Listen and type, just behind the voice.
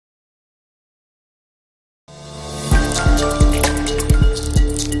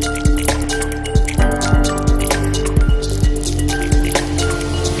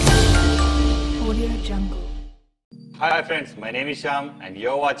Hi friends, my name is Shyam and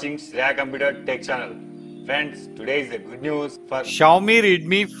you're watching Shreya Computer Tech Channel. Friends, today is the good news for Xiaomi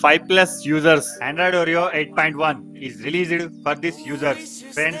Redmi 5 Plus users. Android Oreo 8.1 is released for these users.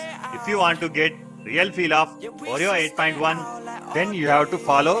 Friends, if you want to get real feel of Oreo 8.1, then you have to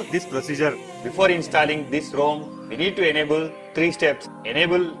follow this procedure. Before installing this ROM, we need to enable 3 steps.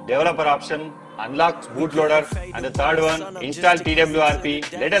 Enable developer option, unlock bootloader, and the third one, install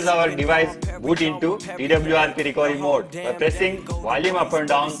TWRP. Let us our device boot into TWRP recovery mode by pressing volume up and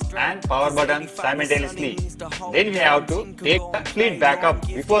down and power button simultaneously. Then we have to take a complete backup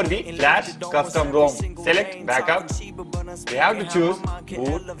before we flash custom ROM. Select backup. We have to choose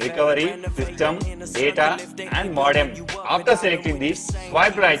boot, recovery, system, data and modem. After selecting this,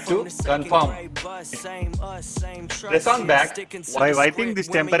 swipe right to confirm. Press on back. By wiping this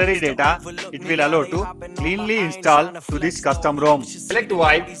temporary data, it will allow to cleanly install to this custom ROM. Select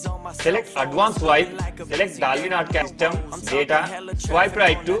wipe, select advanced wipe, select Dolby system, data, swipe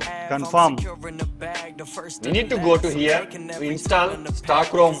right to confirm. We need to go to here to install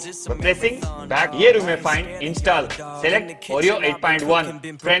stock ROM. By pressing back, here you may find install. Select Oreo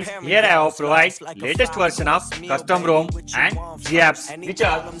 8.1. Friends, here I have provided latest version of custom ROM and GApps which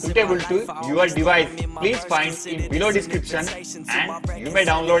are suitable to your device. Please find in below description and you may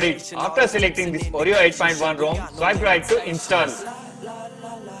download it. After selecting this Oreo 8.1 ROM, swipe right to install.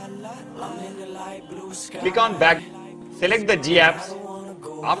 Click on back. Select the GApps.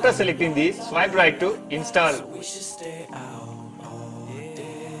 After selecting these, swipe right to install.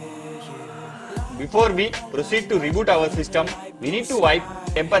 Before we proceed to reboot our system, we need to wipe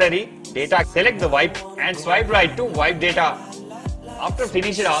temporary data. Select the wipe and swipe right to wipe data. After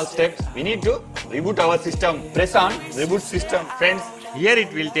finishing all steps, we need to reboot our system. Press on reboot system. Friends, here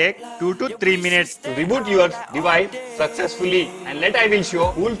it will take 2 to 3 minutes to reboot your device successfully. And I will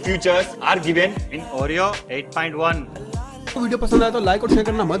show cool features are given in Oreo 8.1. Video पसंद आया तो like और share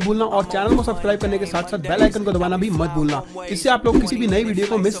करना मत भूलना और channel को subscribe करने के साथ साथ बेल आइकन को दबाना भी मत भूलना। इससे आप लोग किसी भी नई वीडियो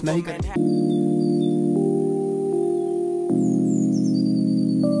को मिस नहीं करेंगे।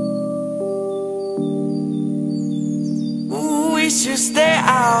 We should stay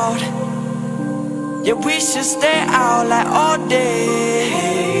out. Yeah, we should stay out like all day.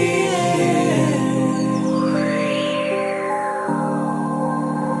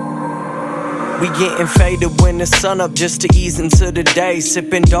 We getting faded when the sun up just to ease into the day.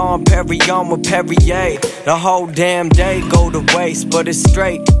 Sipping Dom Perignon with Perrier. The whole damn day go to waste, but it's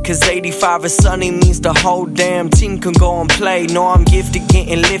straight. Cause 85 is sunny means the whole damn team can go and play. Know I'm gifted,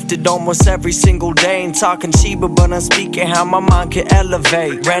 getting lifted almost every single day. Ain't talking cheaper, but I'm speaking how my mind can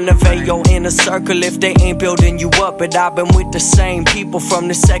elevate. Renovate your inner circle if they ain't building you up. But I've been with the same people from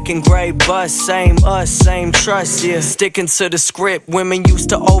the 2nd grade bus. Same us, same trust, yeah. Sticking to the script, women used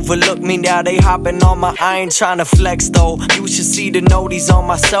to overlook me, now they hopping on my, I ain't tryna flex though. You should see the noties on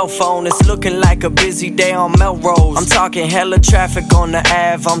my cell phone. It's looking like a busy day on Melrose. I'm talking hella traffic on the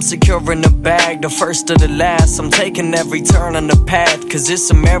Ave. I'm securing the bag, the first to the last. I'm taking every turn on the path, cause it's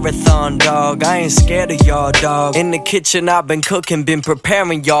a marathon, dog. I ain't scared of y'all, dog. In the kitchen I've been cooking, been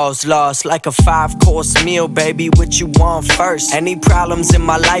preparing y'all's loss. Like a 5-course meal, baby, what you want first? Any problems in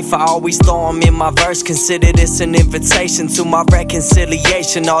my life, I always throw them in my verse. Consider this an invitation to my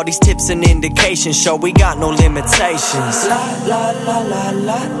reconciliation. All these tips and indications show we got no limitations. La la la la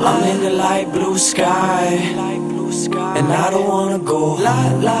la, I'm in the light blue sky. And I don't wanna go la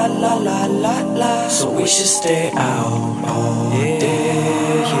la la la la la. So we should stay out all day,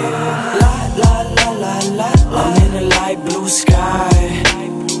 yeah. La la la la la, I'm in the light blue sky.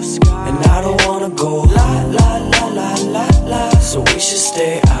 And I don't wanna go la la la la la la. So we should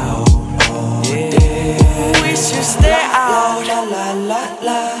stay out all day. We should stay out la la la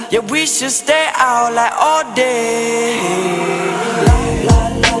la. Yeah, we should stay out like all day. La la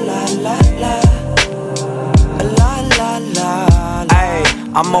la la la la.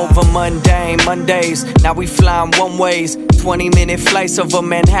 I'm over mundane Mondays, now we flying one ways. 20-minute flights over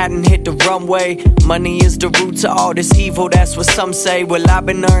Manhattan, hit the runway. Money is the root to all this evil, that's what some say. Well, I've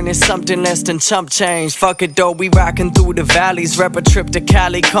been earning something less than chump change. Fuck it though, we rockin' through the valleys. Rep a trip to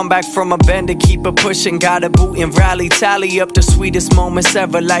Cali, come back from a bend to keep it pushing. Got a boot and rally, tally up the sweetest moments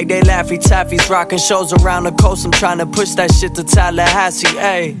ever. Like they Laffy Taffies, rockin' shows around the coast. I'm trying to push that shit to Tallahassee,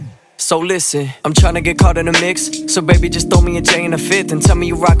 ayy. So listen, I'm tryna get caught in the mix. So baby, just throw me a J in a fifth and tell me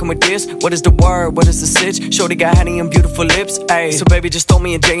you rockin' with this. What is the word? What is the sitch? Shorty got honey and beautiful lips. Ayy, so baby, just throw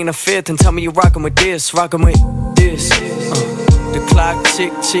me a J in a fifth and tell me you rockin' with this. Rockin' with this. The clock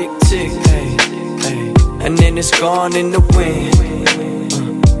tick, tick, tick. Ayy, ayy. And then it's gone in the wind.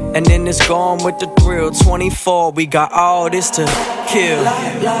 and then it's gone with the thrill. 24, we got all this to kill.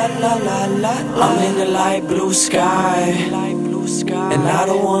 I'm in the light blue sky, and I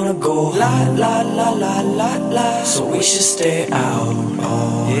don't wanna go. So we should stay out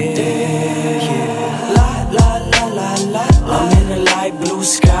all day. I'm in the light blue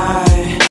sky,